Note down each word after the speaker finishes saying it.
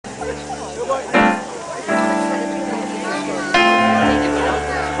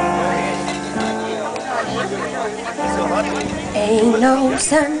Ain't no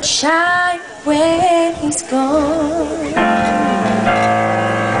sunshine when he's gone.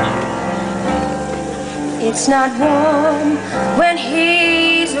 It's not warm when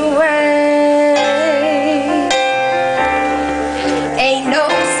he's away. Ain't no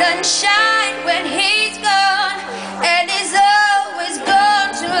sunshine when he's gone, and he's always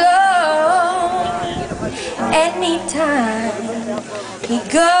gone too long. Anytime he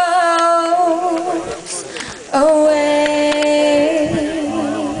goes away,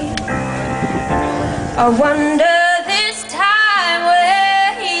 I wonder this time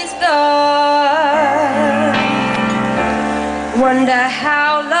where he's gone. Wonder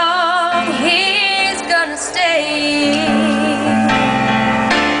how long he's gonna stay.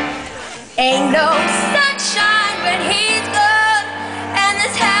 Ain't no sunshine when he's gone, and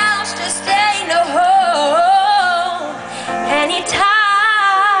this house just ain't no home. Anytime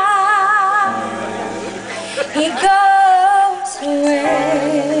he goes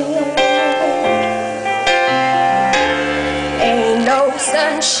away, ain't no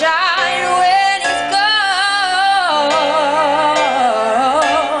sunshine when he's gone.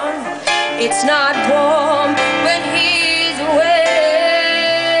 It's not warm when he's away.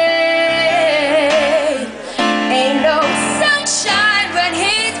 Ain't no sunshine when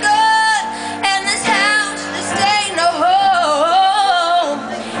he's gone, and this house just ain't no home.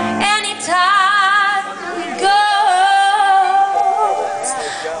 Anytime he goes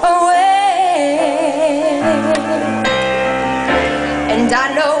away. And I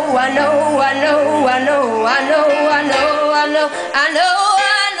know, I know, I know, I know, I know, I know, I know, I know, I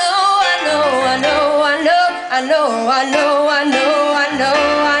know, I know, I know, I know, I know, I know, I know, I know, I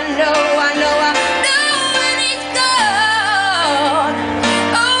know, I know when he's gone.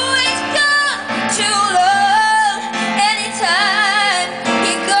 Oh, he's gone too long. Anytime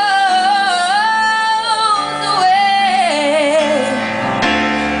he goes away,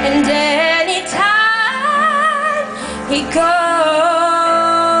 and anytime he goes